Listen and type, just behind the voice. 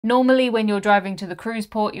Normally when you're driving to the cruise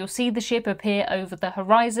port, you'll see the ship appear over the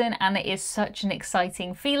horizon and it is such an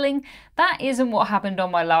exciting feeling. That isn't what happened on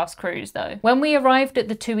my last cruise though. When we arrived at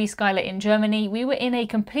the TUI Skyla in Germany, we were in a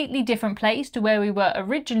completely different place to where we were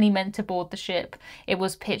originally meant to board the ship. It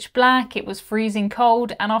was pitch black, it was freezing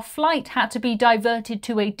cold, and our flight had to be diverted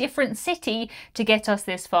to a different city to get us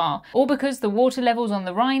this far, all because the water levels on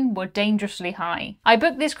the Rhine were dangerously high. I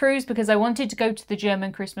booked this cruise because I wanted to go to the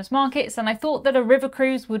German Christmas markets and I thought that a river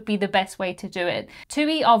cruise would be the best way to do it.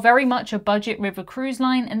 TUI are very much a budget river cruise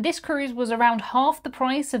line, and this cruise was around half the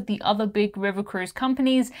price of the other big river cruise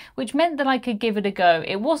companies, which meant that I could give it a go.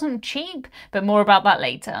 It wasn't cheap, but more about that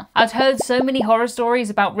later. I'd heard so many horror stories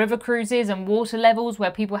about river cruises and water levels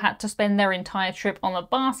where people had to spend their entire trip on a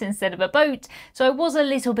bus instead of a boat, so I was a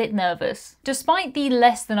little bit nervous. Despite the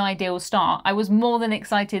less than ideal start, I was more than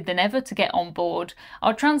excited than ever to get on board.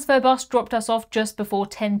 Our transfer bus dropped us off just before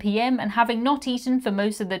 10 p.m, and having not eaten for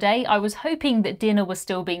most of the day, I was hoping that dinner was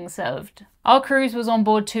still being served. Our cruise was on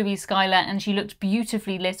board TUI Skyla and she looked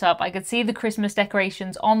beautifully lit up. I could see the Christmas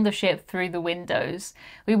decorations on the ship through the windows.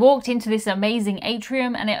 We walked into this amazing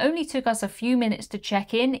atrium and it only took us a few minutes to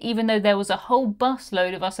check in, even though there was a whole bus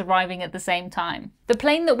load of us arriving at the same time. The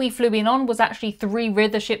plane that we flew in on was actually 3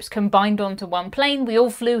 river ships combined onto one plane. We all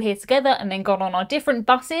flew here together and then got on our different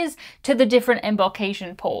buses to the different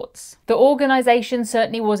embarkation ports. The organisation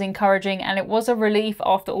certainly was encouraging and it was a relief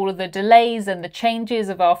after all of the delays and the changes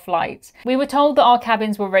of our flight. We were told that our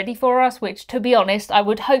cabins were ready for us, which, to be honest, I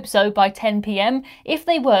would hope so by 10 p.m. If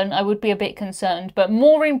they weren't, I would be a bit concerned, but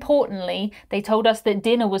more importantly, they told us that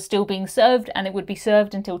dinner was still being served and it would be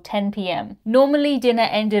served until 10 p.m. Normally dinner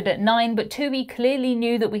ended at 9, but TUI clearly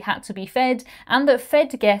knew that we had to be fed and that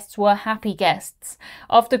fed guests were happy guests.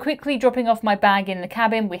 After quickly dropping off my bag in the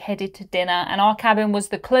cabin, we headed to dinner, and our cabin was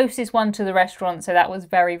the closest one to the restaurant, so that was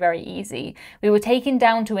very, very easy. We were taken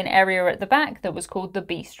down to an area at the back that was called the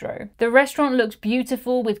bistro. The restaurant looked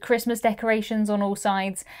beautiful with Christmas decorations on all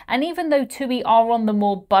sides, and even though TUI are on the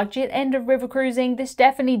more budget end of river cruising, this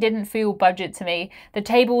definitely didn't feel budget to me. The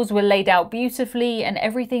tables were laid out beautifully and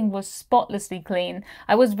everything was spotlessly clean.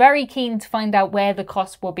 I was very keen to find out where the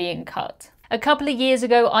costs were being cut. A couple of years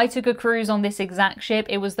ago, I took a cruise on this exact ship.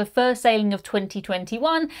 It was the first sailing of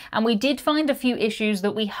 2021, and we did find a few issues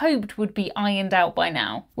that we hoped would be ironed out by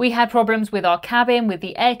now. We had problems with our cabin, with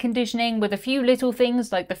the air conditioning, with a few little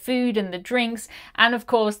things like the food and the drinks, and of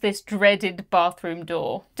course this dreaded bathroom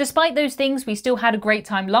door. Despite those things, we still had a great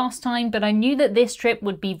time last time, but I knew that this trip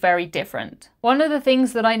would be very different. One of the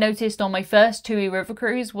things that I noticed on my first TUI river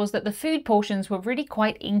cruise was that the food portions were really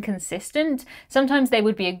quite inconsistent. Sometimes they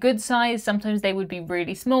would be a good size, sometimes they would be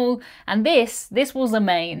really small, and this was a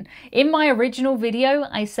main. In my original video,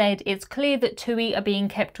 I said it's clear that TUI are being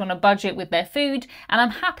kept on a budget with their food, and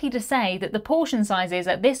I'm happy to say that the portion sizes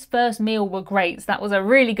at this first meal were great, so that was a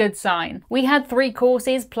really good sign. We had 3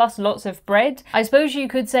 courses plus lots of bread. I suppose you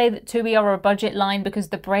could say that TUI are a budget line because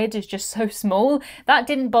the bread is just so small. That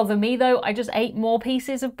didn't bother me though, I just ate more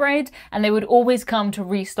pieces of bread and they would always come to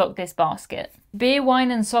restock this basket. Beer,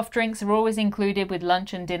 wine and soft drinks are always included with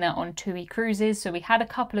lunch and dinner on TUI cruises, so we had a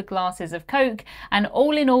couple of glasses of Coke, and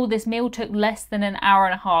all in all this meal took less than an hour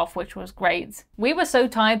and a half, which was great. We were so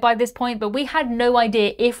tired by this point, but we had no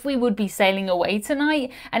idea if we would be sailing away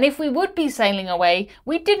tonight, and if we would be sailing away,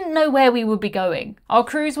 we didn't know where we would be going. Our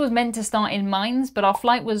cruise was meant to start in Mainz, but our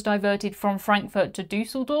flight was diverted from Frankfurt to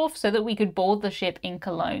Dusseldorf so that we could board the ship in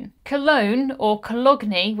Cologne. Cologne, or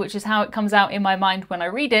Cologne, which is how it comes out in my mind when I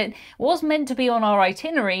read it, was meant to be on our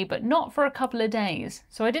itinerary, but not for a couple of days.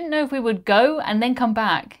 So I didn't know if we would go and then come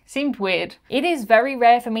back. Seemed weird. It is very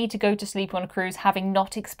rare for me to go to sleep on a cruise having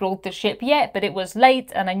not explored the ship yet, but it was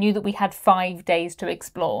late and I knew that we had 5 days to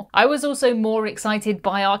explore. I was also more excited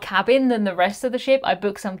by our cabin than the rest of the ship. I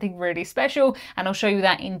booked something really special and I'll show you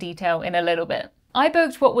that in detail in a little bit. I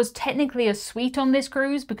booked what was technically a suite on this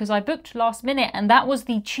cruise because I booked last minute, and that was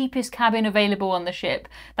the cheapest cabin available on the ship.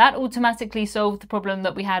 That automatically solved the problem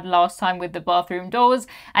that we had last time with the bathroom doors,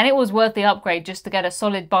 and it was worth the upgrade just to get a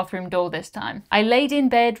solid bathroom door this time. I laid in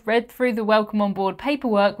bed, read through the welcome on board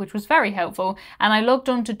paperwork, which was very helpful, and I logged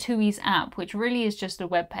on to TUI's app, which really is just a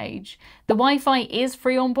web page. The Wi-Fi is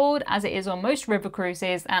free on board, as it is on most river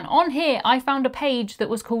cruises, and on here I found a page that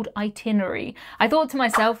was called Itinerary. I thought to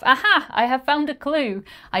myself, aha, I have found a clue.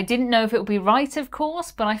 I didn't know if it would be right, of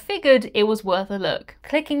course, but I figured it was worth a look.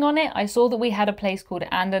 Clicking on it, I saw that we had a place called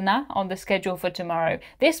Andernach on the schedule for tomorrow.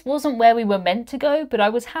 This wasn't where we were meant to go, but I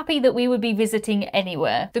was happy that we would be visiting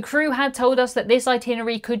anywhere. The crew had told us that this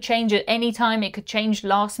itinerary could change at any time, it could change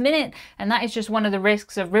last minute, and that is just one of the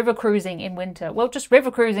risks of river cruising in winter. Well, just river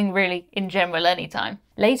cruising really in general anytime.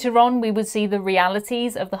 Later on, we would see the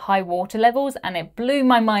realities of the high water levels, and it blew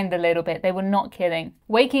my mind a little bit. They were not kidding.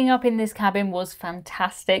 Waking up in this cabin was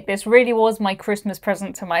fantastic. This really was my Christmas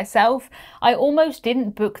present to myself. I almost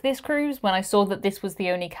didn't book this cruise when I saw that this was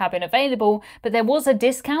the only cabin available, but there was a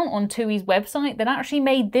discount on TUI's website that actually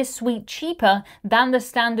made this suite cheaper than the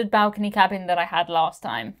standard balcony cabin that I had last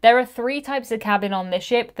time. There are 3 types of cabin on this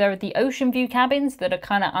ship. There are the ocean view cabins that are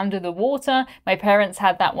kind of under the water. My parents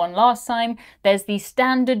had that one last time. There's the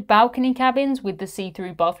standard balcony cabins with the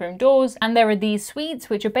see-through bathroom doors, and there are these suites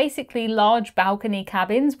which are basically large balcony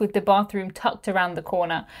cabins with the bathroom tucked around the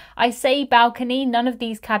corner. I say balcony, none of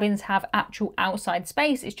these cabins have actual outside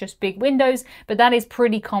space, it's just big windows, but that is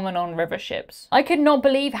pretty common on river ships. I could not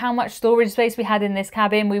believe how much storage space we had in this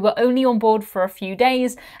cabin. We were only on board for a few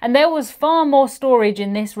days, and there was far more storage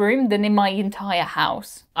in this room than in my entire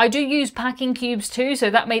house. I do use packing cubes too, so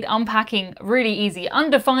that made unpacking really easy.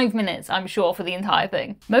 Under 5 minutes, I'm sure, for the entire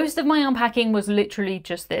thing. Most of my unpacking was literally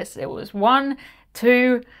just this. It was 1,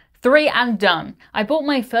 2, 3 and done. I bought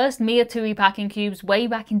my first Mia TUI packing cubes way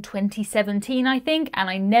back in 2017, I think, and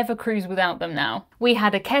I never cruise without them now. We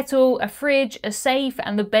had a kettle, a fridge, a safe,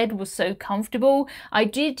 and the bed was so comfortable. I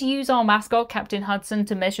did use our mascot, Captain Hudson,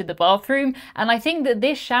 to measure the bathroom, and I think that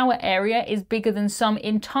this shower area is bigger than some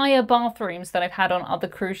entire bathrooms that I've had on other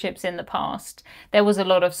cruise ships in the past. There was a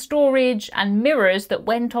lot of storage and mirrors that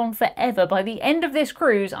went on forever. By the end of this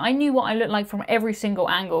cruise, I knew what I looked like from every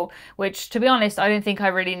single angle, which, to be honest, I don't think I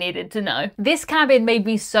really needed to know. This cabin made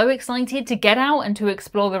me so excited to get out and to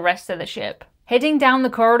explore the rest of the ship. Heading down the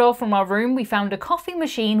corridor from our room, we found a coffee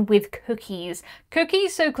machine with cookies.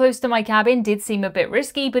 Cookies so close to my cabin did seem a bit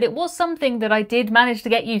risky, but it was something that I did manage to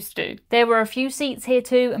get used to. There were a few seats here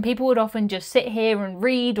too, and people would often just sit here and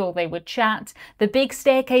read, or they would chat. The big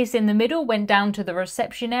staircase in the middle went down to the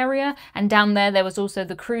reception area, and down there was also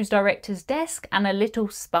the cruise director's desk and a little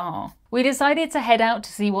spa. We decided to head out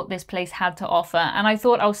to see what this place had to offer, and I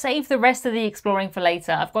thought I'll save the rest of the exploring for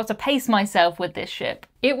later. I've got to pace myself with this ship.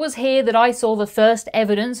 It was here that I saw the first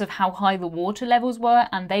evidence of how high the water levels were,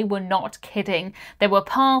 and they were not kidding. There were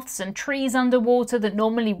paths and trees underwater that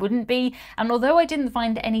normally wouldn't be, and although I didn't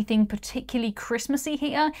find anything particularly Christmassy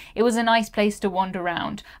here, it was a nice place to wander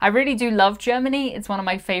around. I really do love Germany. It's one of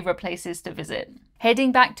my favourite places to visit.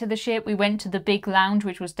 Heading back to the ship, we went to the big lounge,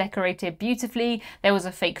 which was decorated beautifully. There was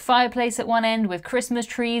a fake fireplace at one end with Christmas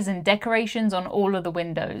trees and decorations on all of the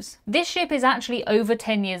windows. This ship is actually over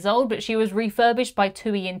 10 years old, but she was refurbished by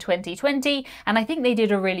TUI in 2020, and I think they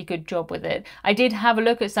did a really good job with it. I did have a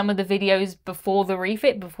look at some of the videos before the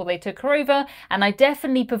refit, before they took her over, and I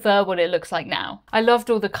definitely prefer what it looks like now. I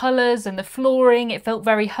loved all the colours and the flooring. It felt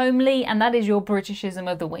very homely, and that is your Britishism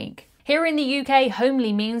of the week. Here in the UK,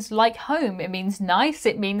 homely means like home. It means nice,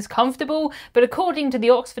 it means comfortable, but according to the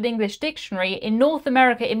Oxford English Dictionary, in North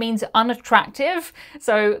America it means unattractive,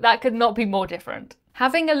 so that could not be more different.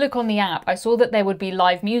 Having a look on the app, I saw that there would be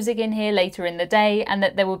live music in here later in the day, and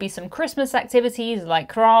that there would be some Christmas activities like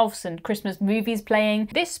crafts and Christmas movies playing.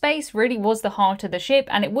 This space really was the heart of the ship,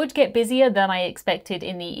 and it would get busier than I expected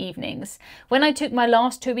in the evenings. When I took my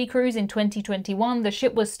last TUI cruise in 2021, the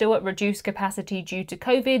ship was still at reduced capacity due to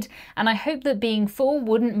COVID, and I hope that being full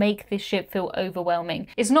wouldn't make this ship feel overwhelming.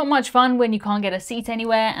 It's not much fun when you can't get a seat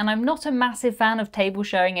anywhere, and I'm not a massive fan of table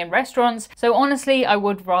sharing in restaurants, so honestly I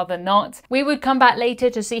would rather not. We would come back later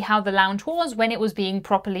to see how the lounge was when it was being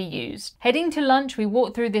properly used. Heading to lunch, we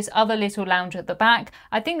walked through this other little lounge at the back.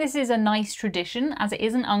 I think this is a nice tradition, as it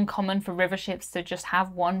isn't uncommon for river ships to just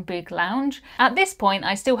have one big lounge. At this point,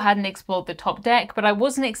 I still hadn't explored the top deck, but I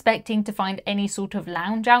wasn't expecting to find any sort of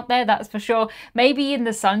lounge out there, that's for sure. Maybe in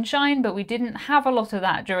the sunshine, but we didn't have a lot of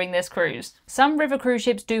that during this cruise. Some river cruise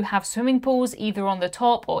ships do have swimming pools, either on the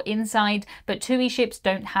top or inside, but TUI ships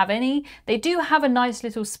don't have any. They do have a nice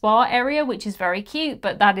little spa area, which is very cute,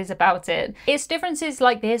 but that is about it. It's differences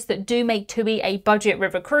like this that do make TUI a budget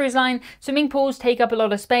river cruise line. Swimming pools take up a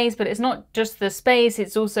lot of space, but it's not just the space,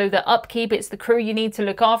 it's also the upkeep, it's the crew you need to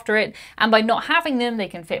look after it, and by not having them, they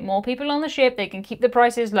can fit more people on the ship, they can keep the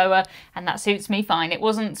prices lower, and that suits me fine. It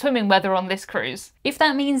wasn't swimming weather on this cruise. If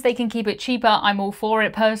that means they can keep it cheaper, I'm all for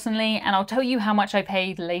it personally, and I'll tell you how much I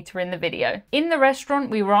paid later in the video. In the restaurant,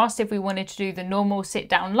 we were asked if we wanted to do the normal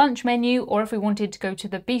sit-down lunch menu, or if we wanted to go to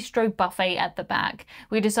the bistro buffet at the back.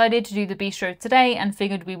 We decided to do the bistro today and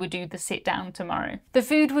figured we would do the sit down tomorrow. The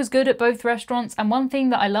food was good at both restaurants, and one thing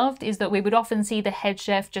that I loved is that we would often see the head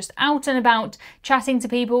chef just out and about chatting to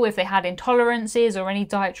people if they had intolerances or any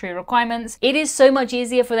dietary requirements. It is so much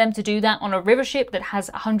easier for them to do that on a river ship that has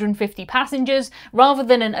 150 passengers rather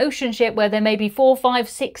than an ocean ship where there may be 4, 5,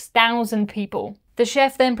 6,000 people. The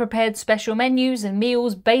chef then prepared special menus and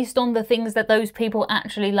meals based on the things that those people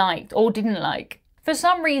actually liked or didn't like. For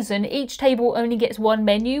some reason, each table only gets one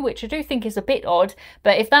menu, which I do think is a bit odd,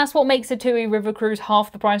 but if that's what makes a TUI River cruise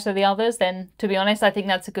half the price of the others, then to be honest, I think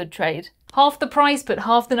that's a good trade. Half the price, but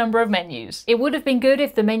half the number of menus. It would have been good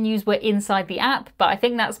if the menus were inside the app, but I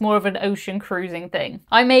think that's more of an ocean cruising thing.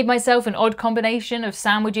 I made myself an odd combination of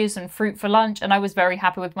sandwiches and fruit for lunch, and I was very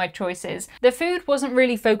happy with my choices. The food wasn't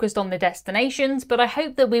really focused on the destinations, but I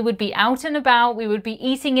hoped that we would be out and about, we would be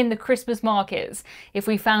eating in the Christmas markets, if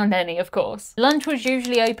we found any, of course. Lunch was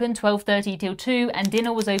usually open 12:30 till 2, and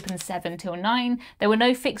dinner was open 7 till 9. There were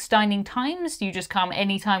no fixed dining times, you just come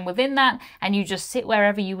anytime within that, and you just sit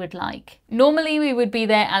wherever you would like. Normally we would be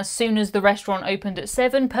there as soon as the restaurant opened at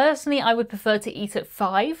 7. Personally, I would prefer to eat at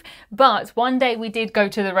 5, but one day we did go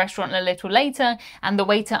to the restaurant a little later and the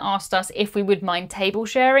waiter asked us if we would mind table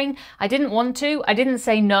sharing. I didn't want to, I didn't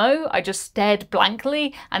say no, I just stared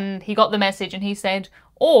blankly, and he got the message and he said,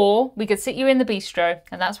 or we could sit you in the bistro,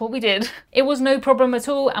 and that's what we did. It was no problem at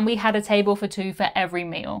all, and we had a table for 2 for every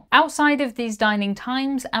meal. Outside of these dining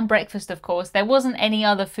times and breakfast, of course, there wasn't any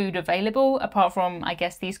other food available apart from, I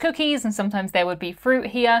guess, these cookies, and sometimes there would be fruit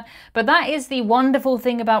here. But that is the wonderful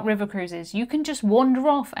thing about river cruises. You can just wander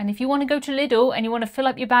off, and if you want to go to Lidl and you want to fill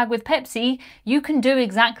up your bag with Pepsi, you can do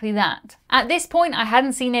exactly that. At this point, I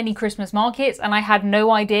hadn't seen any Christmas markets, and I had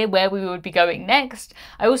no idea where we would be going next.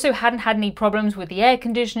 I also hadn't had any problems with the air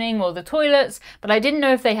conditioning or the toilets, but I didn't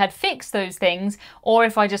know if they had fixed those things or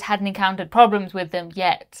if I just hadn't encountered problems with them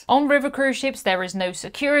yet. On river cruise ships, there is no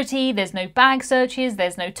security, there's no bag searches,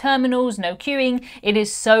 there's no terminals, no queuing. It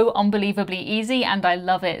is so unbelievably easy and I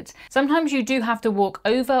love it. Sometimes you do have to walk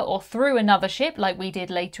over or through another ship like we did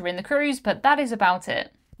later in the cruise, but that is about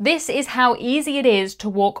it. This is how easy it is to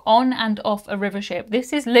walk on and off a river ship.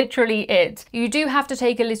 This is literally it. You do have to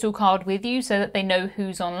take a little card with you so that they know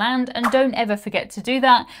who's on land, and don't ever forget to do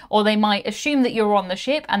that, or they might assume that you're on the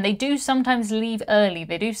ship, and they do sometimes leave early.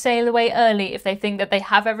 They do sail away early if they think that they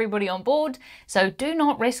have everybody on board, so do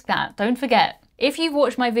not risk that, don't forget. If you've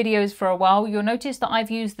watched my videos for a while, you'll notice that I've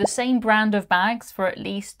used the same brand of bags for at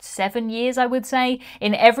least 7 years, I would say,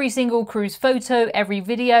 in every single cruise photo, every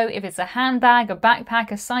video. If it's a handbag, a backpack,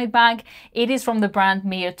 a side bag, it is from the brand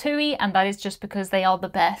TUI, and that is just because they are the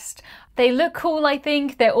best. They look cool, I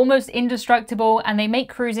think, they're almost indestructible, and they make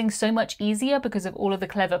cruising so much easier because of all of the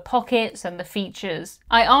clever pockets and the features.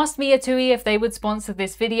 I asked TUI if they would sponsor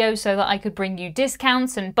this video so that I could bring you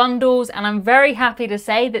discounts and bundles, and I'm very happy to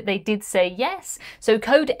say that they did say yes. So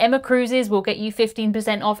code Emma Cruises will get you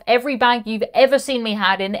 15% off every bag you've ever seen me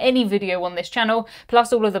had in any video on this channel,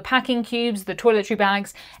 plus all of the packing cubes, the toiletry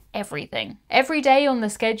bags, everything. Every day on the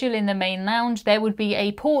schedule in the main lounge there would be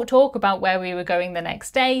a port talk about where we were going the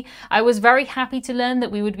next day. I was very happy to learn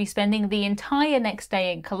that we would be spending the entire next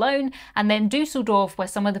day in Cologne and then Dusseldorf, where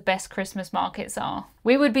some of the best Christmas markets are.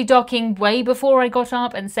 We would be docking way before I got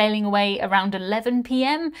up and sailing away around 11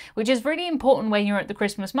 PM, which is really important when you're at the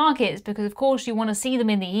Christmas markets because of course you want to see them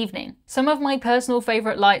in the evening. Some of my personal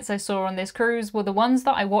favourite lights I saw on this cruise were the ones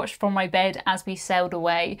that I watched from my bed as we sailed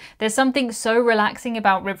away. There's something so relaxing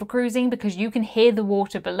about river cruising because you can hear the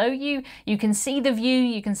water below you, you can see the view,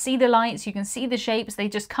 you can see the lights, you can see the shapes, they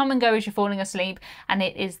just come and go as you're falling asleep, and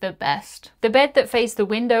it is the best. The bed that faced the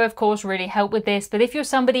window of course really helped with this, but if you're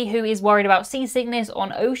somebody who is worried about seasickness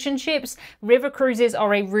on ocean ships, river cruises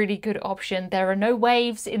are a really good option. There are no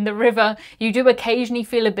waves in the river. You do occasionally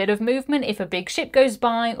feel a bit of movement if a big ship goes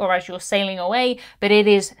by or as you're sailing away, but it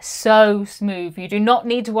is so smooth. You do not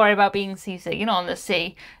need to worry about being seasick. You're not on the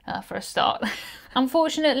sea for a start.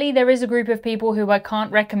 Unfortunately, there is a group of people who I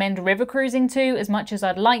can't recommend river cruising to as much as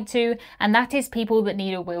I'd like to, and that is people that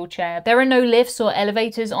need a wheelchair. There are no lifts or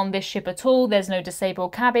elevators on this ship at all, there's no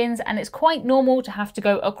disabled cabins, and it's quite normal to have to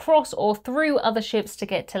go across or through other ships to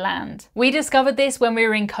get to land. We discovered this when we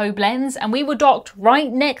were in Koblenz, and we were docked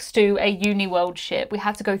right next to a Uniworld ship. We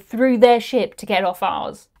had to go through their ship to get off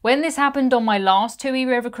ours. When this happened on my last TUI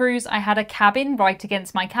river cruise, I had a cabin right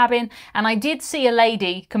against my cabin, and I did see a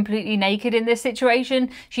lady completely naked in this situation.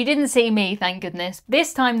 She didn't see me, thank goodness.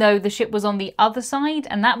 This time though, the ship was on the other side,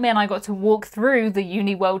 and that meant I got to walk through the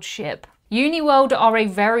Uniworld ship. Uniworld are a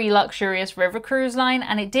very luxurious river cruise line,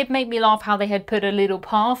 and it did make me laugh how they had put a little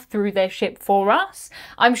path through their ship for us.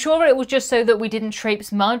 I'm sure it was just so that we didn't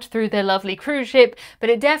traipse mud through their lovely cruise ship, but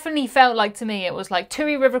it definitely felt like to me, it was like,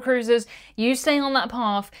 TUI river cruisers, you stay on that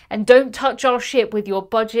path and don't touch our ship with your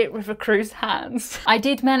budget river cruise hands. I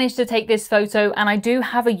did manage to take this photo, and I do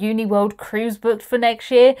have a Uniworld cruise booked for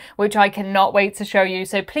next year, which I cannot wait to show you,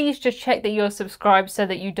 so please just check that you're subscribed so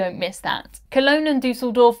that you don't miss that. Cologne and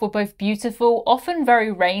Dusseldorf were both beautiful beautiful, often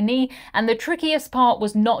very rainy, and the trickiest part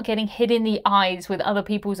was not getting hit in the eyes with other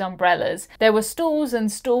people's umbrellas. There were stalls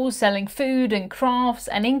and stalls selling food and crafts,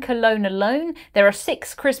 and in Cologne alone, there are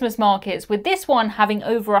 6 Christmas markets, with this one having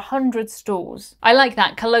over 100 stalls. I like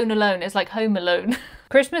that, Cologne alone is like Home Alone.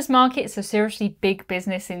 Christmas markets are seriously big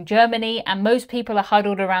business in Germany, and most people are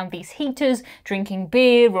huddled around these heaters, drinking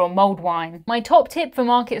beer or mulled wine. My top tip for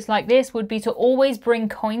markets like this would be to always bring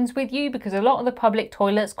coins with you, because a lot of the public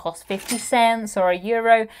toilets cost 50 cents or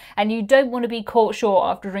 €1, and you don't want to be caught short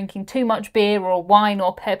after drinking too much beer or wine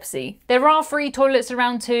or Pepsi. There are free toilets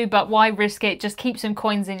around too, but why risk it? Just keep some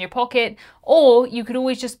coins in your pocket. Or you could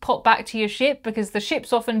always just pop back to your ship, because the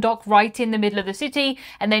ships often dock right in the middle of the city,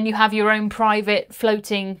 and then you have your own private floating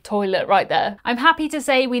toilet right there. I'm happy to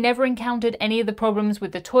say we never encountered any of the problems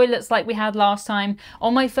with the toilets like we had last time.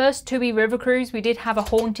 On my first TUI river cruise, we did have a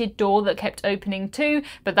haunted door that kept opening too,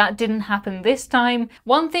 but that didn't happen this time.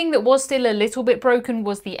 One thing that was still a little bit broken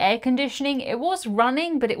was the air conditioning. It was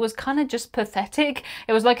running, but it was kind of just pathetic.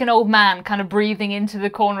 It was like an old man kind of breathing into the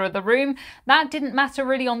corner of the room. That didn't matter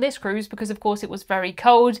really on this cruise, because of course it was very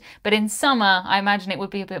cold, but in summer I imagine it would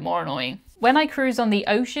be a bit more annoying. When I cruise on the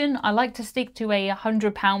ocean, I like to stick to a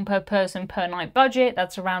 £100 per person per night budget.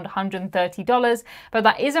 That's around $130, but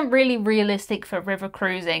that isn't really realistic for river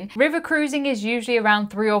cruising. River cruising is usually around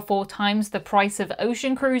 3 or 4 times the price of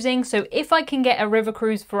ocean cruising, so if I can get a river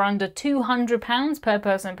cruise for under £200 per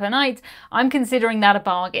person per night, I'm considering that a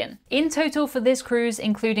bargain. In total for this cruise,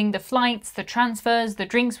 including the flights, the transfers, the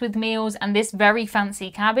drinks with meals, and this very fancy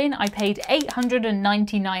cabin, I paid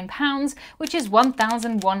 £899, which is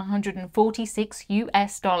 1,146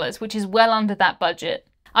 US, which is well under that budget.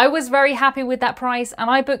 I was very happy with that price, and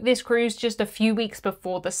I booked this cruise just a few weeks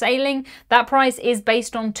before the sailing. That price is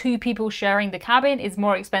based on 2 people sharing the cabin. It's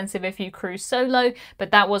more expensive if you cruise solo,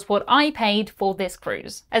 but that was what I paid for this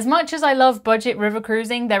cruise. As much as I love budget river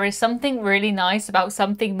cruising, there is something really nice about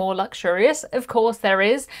something more luxurious. Of course there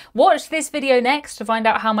is. Watch this video next to find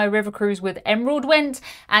out how my river cruise with Emerald went,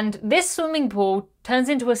 and this swimming pool turns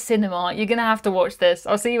into a cinema. You're gonna have to watch this.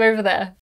 I'll see you over there.